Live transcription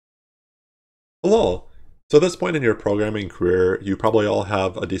Hello. So at this point in your programming career, you probably all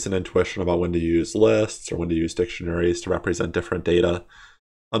have a decent intuition about when to use lists or when to use dictionaries to represent different data.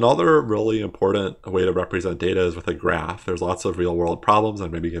 Another really important way to represent data is with a graph. There's lots of real world problems.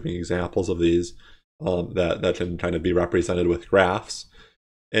 I'm maybe giving examples of these that can kind of be represented with graphs.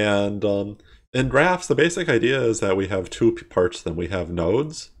 And in graphs, the basic idea is that we have two parts to them. We have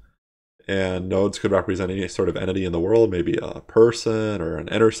nodes, and nodes could represent any sort of entity in the world, maybe a person or an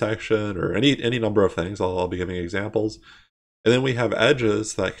intersection or any number of things. I'll be giving examples. And then we have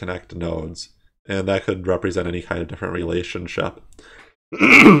edges that connect nodes, and that could represent any kind of different relationship.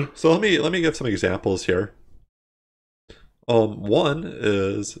 So let me give some examples here. One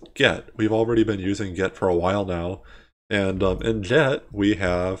is get. We've already been using get for a while now, and in get we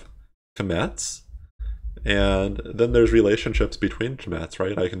have commits, and then there's relationships between commits,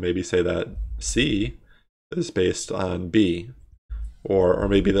 right? I can maybe say that C is based on B, or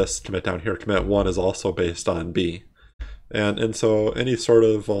maybe this commit down here, commit 1, is also based on B, and so any sort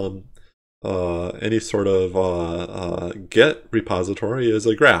of get repository is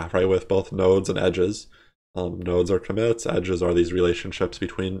a graph, right, with both nodes and edges. Nodes are commits, edges are these relationships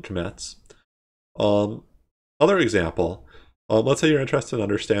between commits. Other example, let's say you're interested in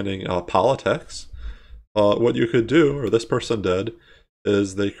understanding politics. What you could do, or this person did,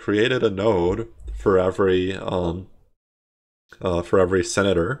 is they created a node for every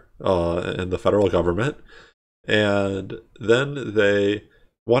senator in the federal government, and then they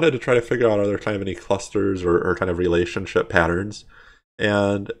wanted to try to figure out are there kind of any clusters or kind of relationship patterns.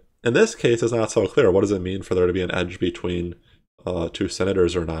 And in this case, it's not so clear. What does it mean for there to be an edge between two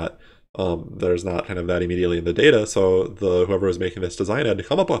senators or not? There's not kind of that immediately in the data, so whoever was making this design had to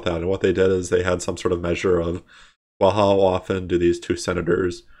come up with that. And what they did is they had some sort of measure of, well, how often do these two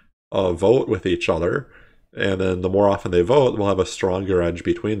senators vote with each other? And then the more often they vote, we'll have a stronger edge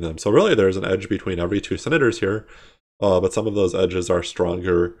between them. So really there's an edge between every two senators here, but some of those edges are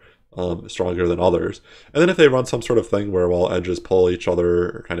stronger than others. And then if they run some sort of thing where, well, edges pull each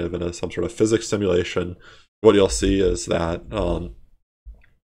other kind of in some sort of physics simulation, what you'll see is that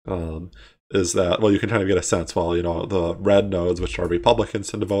well, you can kind of get a sense, well, the red nodes, which are Republicans,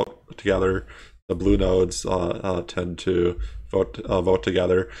 tend to vote together. The blue nodes tend to vote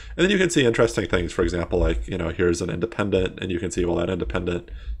together. And then you can see interesting things. For example, like, here's an independent, and you can see, well, that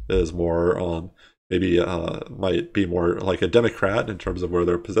independent is more, maybe might be more like a Democrat in terms of where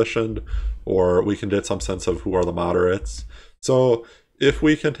they're positioned, or we can get some sense of who are the moderates. So if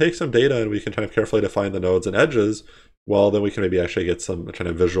we can take some data and we can kind of carefully define the nodes and edges, well, then we can maybe actually get some kind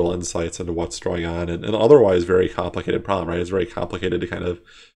of visual insights into what's going on in an otherwise very complicated problem, right? It's very complicated to kind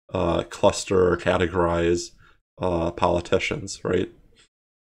of cluster or categorize politicians, right?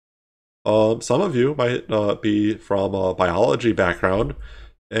 Some of you might be from a biology background,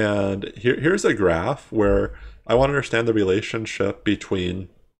 and here's a graph where I want to understand the relationship between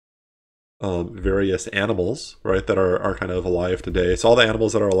various animals, right, that are kind of alive today. So all the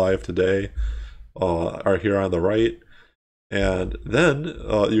animals that are alive today are here on the right. And then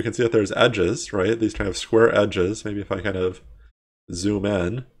you can see that there's edges, right? These kind of square edges. Maybe if I kind of zoom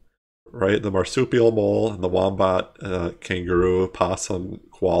in, right? The marsupial mole and the wombat, kangaroo, possum,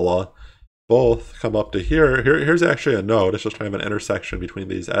 koala, both come up to here. Here's actually a node. It's just kind of an intersection between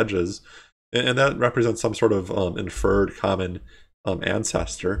these edges. And that represents some sort of inferred common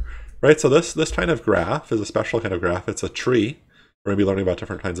ancestor, right? So this kind of graph is a special kind of graph. It's a tree. We're going to be learning about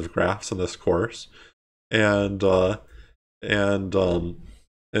different kinds of graphs in this course. And kind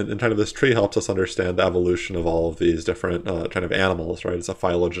of this tree helps us understand the evolution of all of these different kind of animals, right? It's a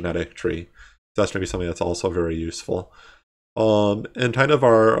phylogenetic tree. So that's maybe something that's also very useful. And kind of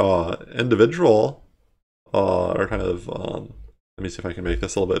our individual, or kind of, let me see if I can make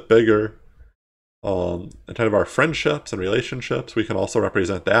this a little bit bigger. And kind of our friendships and relationships, we can also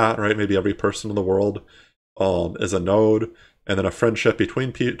represent that, right? Maybe every person in the world is a node, and then a friendship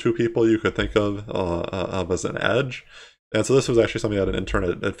between two people you could think of as an edge. And so this was actually something that an intern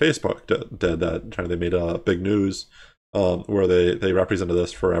at Facebook did that kind of, they made a big news where they represented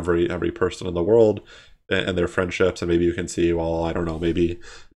this for every person in the world and their friendships. And maybe you can see, well, I don't know, maybe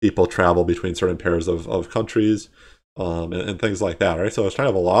people travel between certain pairs of countries and things like that, right? So it's kind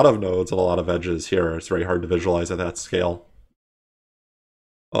of a lot of nodes and a lot of edges here. It's very hard to visualize at that scale.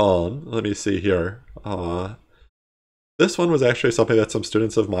 Let me see here. This one was actually something that some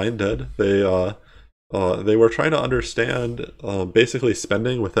students of mine did. They were trying to understand basically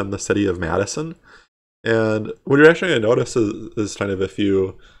spending within the city of Madison. And what you're actually going to notice is kind of, if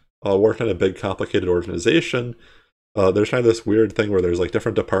you work in a big complicated organization, there's kind of this weird thing where there's like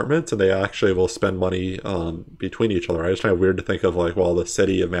different departments and they actually will spend money between each other, right? It's kind of weird to think of like, well, the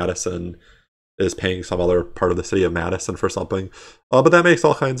city of Madison is paying some other part of the city of Madison for something. But that makes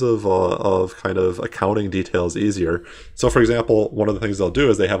all kinds of kind of accounting details easier. So for example, one of the things they'll do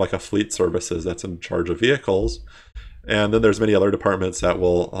is they have like a fleet services that's in charge of vehicles. And then there's many other departments that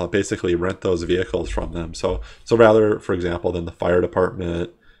will basically rent those vehicles from them. So rather, for example, than the fire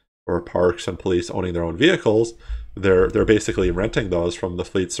department or parks and police owning their own vehicles, they're basically renting those from the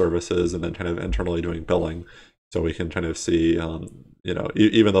fleet services and then kind of internally doing billing. So we can kind of see, you know,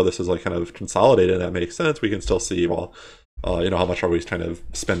 even though this is like kind of consolidated, that makes sense. We can still see, well, you know, how much are we kind of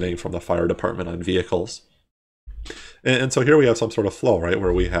spending from the fire department on vehicles. And so here we have some sort of flow, right,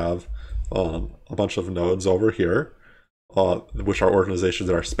 where we have a bunch of nodes over here, which are organizations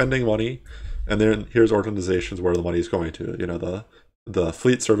that are spending money. And then here's organizations where the money is going to. You know, the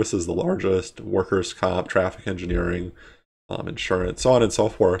fleet service is the largest, workers' comp, traffic engineering, insurance, so on and so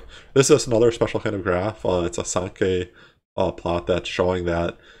forth. This is another special kind of graph. It's a Sankey plot that's showing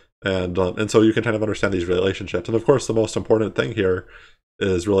that. And so you can kind of understand these relationships. And of course, the most important thing here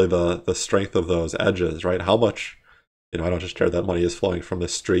is really the strength of those edges, right? How much, you know, I don't just care that money is flowing from the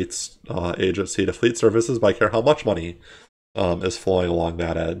streets agency to fleet services, but I care how much money is flowing along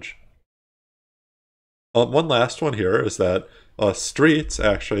that edge. One last one here is that streets,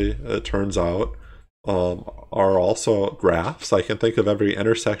 actually, it turns out, are also graphs. I can think of every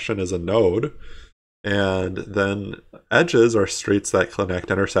intersection as a node, and then edges are streets that connect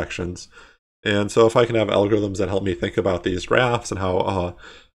intersections. And so if I can have algorithms that help me think about these graphs and how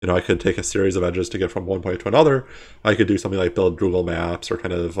you know, I could take a series of edges to get from one point to another, I could do something like build Google Maps or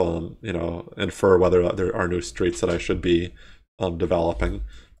kind of you know, infer whether there are new streets that I should be developing.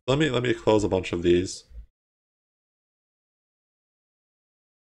 Let me close a bunch of these.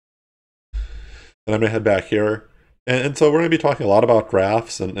 And I'm going to head back here. And so we're going to be talking a lot about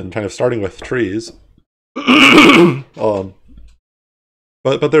graphs and kind of starting with trees. But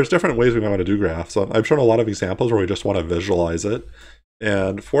there's different ways we might want to do graphs. I've shown a lot of examples where we just want to visualize it.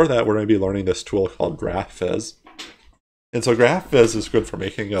 And for that, we're going to be learning this tool called GraphViz. And so GraphViz is good for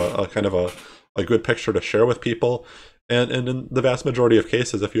making a kind of a good picture to share with people. And in the vast majority of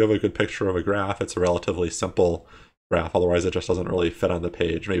cases, if you have a good picture of a graph, it's a relatively simple graph. Otherwise, it just doesn't really fit on the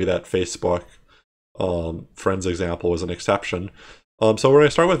page. Maybe that Facebook Friends example was an exception. So we're going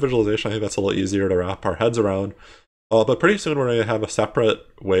to start with visualization. I think that's a little easier to wrap our heads around. But pretty soon we're going to have a separate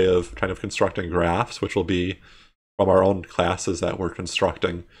way of kind of constructing graphs, which will be from our own classes that we're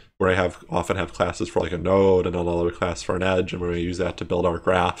constructing, where I often have classes for like a node and another class for an edge, and we're going to use that to build our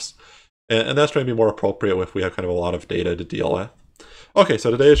graphs. And that's going to be more appropriate if we have kind of a lot of data to deal with. Okay,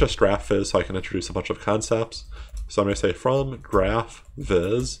 so today is just GraphViz, so I can introduce a bunch of concepts. So I'm going to say from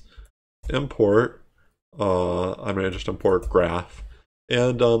GraphViz, import, I'm going to just import graph.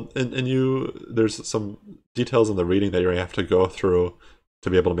 And there's some details in the reading that you're going to have to go through to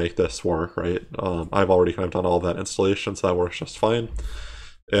be able to make this work, right? I've already kind of done all that installation, so that works just fine.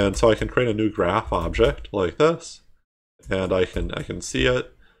 And so I can create a new graph object like this, and I can see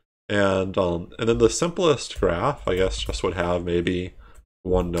it. And then the simplest graph, I guess, just would have maybe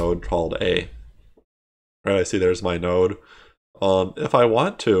one node called A. Right, I see there's my node. If I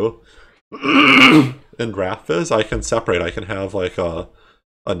want to, in GraphViz, I can separate. I can have like a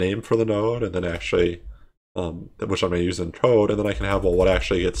name for the node, and then actually, which I'm going to use in code, and then I can have, well, what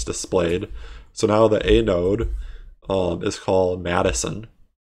actually gets displayed. So now the A node is called Madison,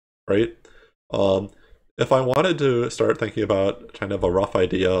 right? If I wanted to start thinking about kind of a rough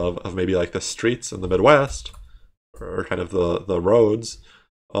idea of maybe like the streets in the Midwest, or kind of the roads,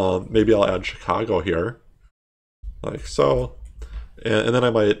 maybe I'll add Chicago here, like so. And then I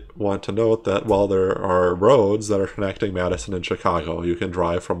might want to note that while there are roads that are connecting Madison and Chicago, you can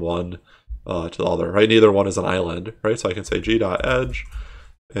drive from one to the other, right? Neither one is an island, right? So I can say g.edge,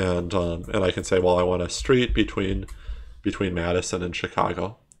 and I can say, well, I want a street between Madison and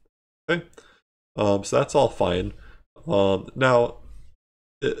Chicago. Okay, so that's all fine. Now,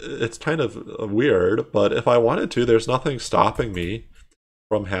 it's kind of weird, but if I wanted to, there's nothing stopping me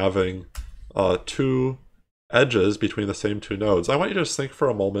from having two edges between the same two nodes. I want you to just think for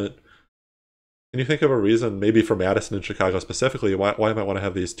a moment. Can you think of a reason, maybe for Madison and Chicago specifically, why I might want to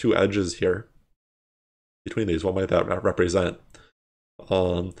have these two edges here between these? What might that represent?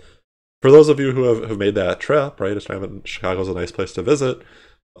 For those of you who have made that trip, right? It's kind of, Chicago's a nice place to visit.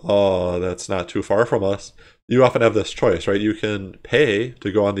 That's not too far from us. You often have this choice, right? You can pay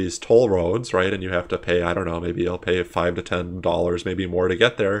to go on these toll roads, right? And you have to pay, I don't know, maybe you'll pay $5 to $10, maybe more to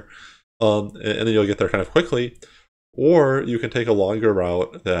get there. And then you'll get there kind of quickly. Or you can take a longer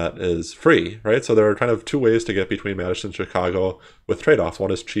route that is free, right? So there are kind of two ways to get between Madison and Chicago with trade-offs.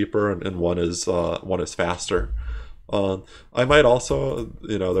 One is cheaper and one is faster. I might also,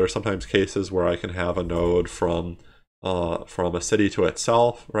 there are sometimes cases where I can have a node from a city to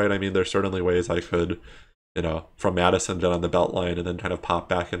itself, right? I mean, there's certainly ways I could, from Madison get on the Beltline and then kind of pop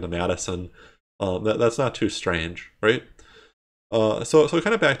back into Madison. That's not too strange, right? So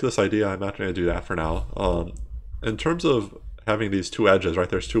kind of back to this idea, I'm not going to do that for now. In terms of having these two edges, right,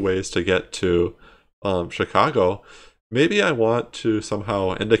 there's two ways to get to Chicago. Maybe I want to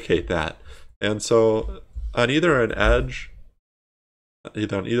somehow indicate that. And so on either an edge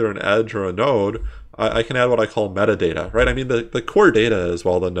or a node, I can add what I call metadata, right? I mean, the core data is,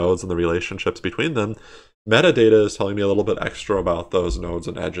 well, the nodes and the relationships between them. Metadata is telling me a little bit extra about those nodes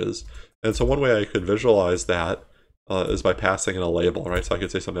and edges. And so one way I could visualize that is by passing in a label, right? So I could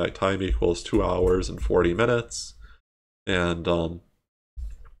say something like time equals 2 hours and 40 minutes. And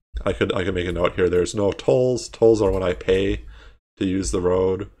I could make a note here. There's no tolls. Tolls are when I pay to use the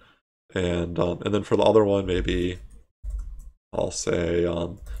road. And then for the other one, maybe I'll say,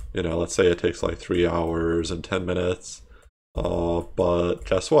 let's say it takes like 3 hours and 10 minutes. But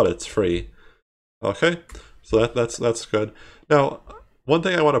guess what? It's free. Okay, so that's good. Now, one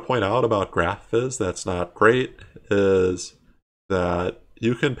thing I want to point out about GraphViz that's not great is that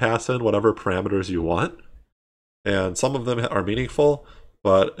you can pass in whatever parameters you want, and some of them are meaningful,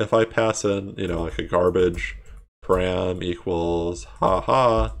 but if I pass in, like a garbage param equals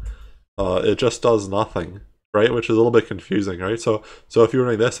haha, it just does nothing, right? Which is a little bit confusing, right? So if you're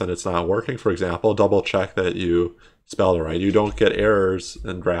doing this and it's not working, for example, double check that you spelled it right. You don't get errors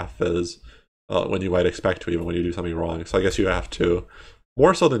in GraphViz when you might expect to, even when you do something wrong. So I guess you have to,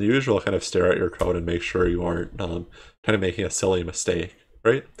 more so than usual, kind of stare at your code and make sure you aren't kind of making a silly mistake,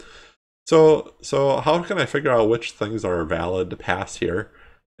 right? So how can I figure out which things are valid to pass here?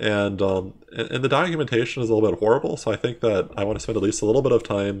 And the documentation is a little bit horrible, so I think that I want to spend at least a little bit of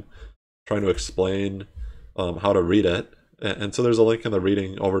time trying to explain how to read it. And so there's a link in the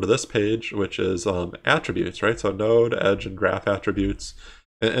reading over to this page, which is attributes, right? So node, edge, and graph attributes.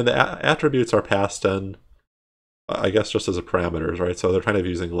 And the attributes are passed in, I guess, just as a parameters, right? So they're kind of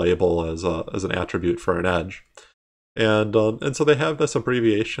using label as an attribute for an edge. And so they have this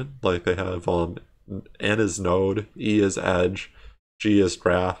abbreviation, like they have N is node, E is edge, G is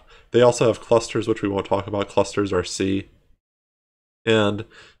graph. They also have clusters, which we won't talk about. Clusters are C. And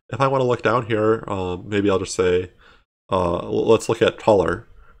if I want to look down here, maybe I'll just say, let's look at color,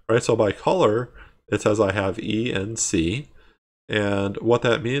 right? So by color, it says I have E and C. And what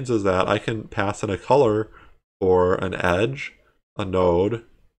that means is that I can pass in a color for an edge, a node,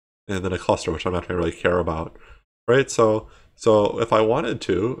 and then a cluster, which I'm not going to really care about, right? So if I wanted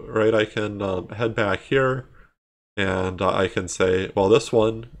to, right, I can head back here, and I can say, well, this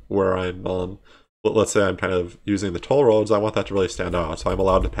one where I'm, let's say I'm kind of using the toll roads, I want that to really stand out. So I'm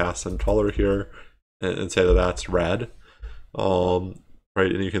allowed to pass in color here and say that that's red, right?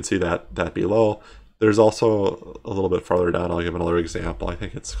 And you can see that below. There's also a little bit farther down, I'll give another example. I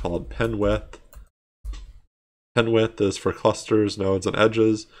think it's called pen width. Pen width is for clusters, nodes, and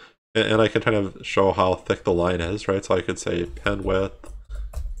edges. And I can kind of show how thick the line is, right? So I could say pen width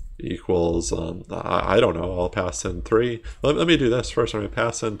equals, I don't know, I'll pass in 3. Let me do this first. I'm going to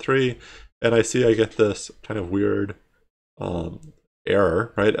pass in 3, and I see I get this kind of weird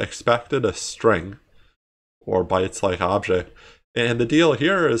error, right? Expected a string or bytes-like object. And the deal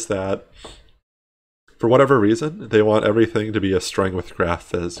here is that for whatever reason, they want everything to be a string with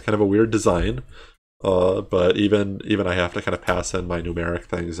GraphViz. Kind of a weird design, but even I have to kind of pass in my numeric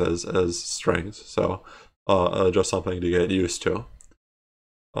things as strings. So just something to get used to.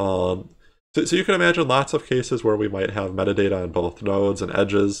 So you can imagine lots of cases where we might have metadata on both nodes and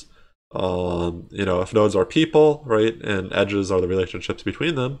edges. If nodes are people, right, and edges are the relationships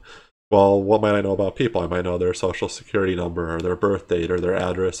between them, well, what might I know about people? I might know their social security number, or their birth date, or their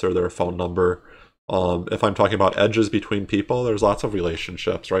address, or their phone number. If I'm talking about edges between people, there's lots of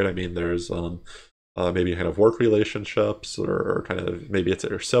relationships, right? I mean, there's maybe kind of work relationships, or kind of maybe it's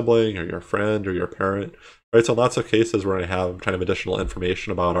your sibling or your friend or your parent, right? So lots of cases where I have kind of additional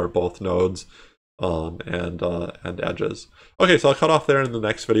information about our both nodes and edges. Okay, so I'll cut off there. In the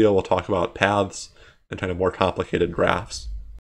next video, we'll talk about paths and kind of more complicated graphs.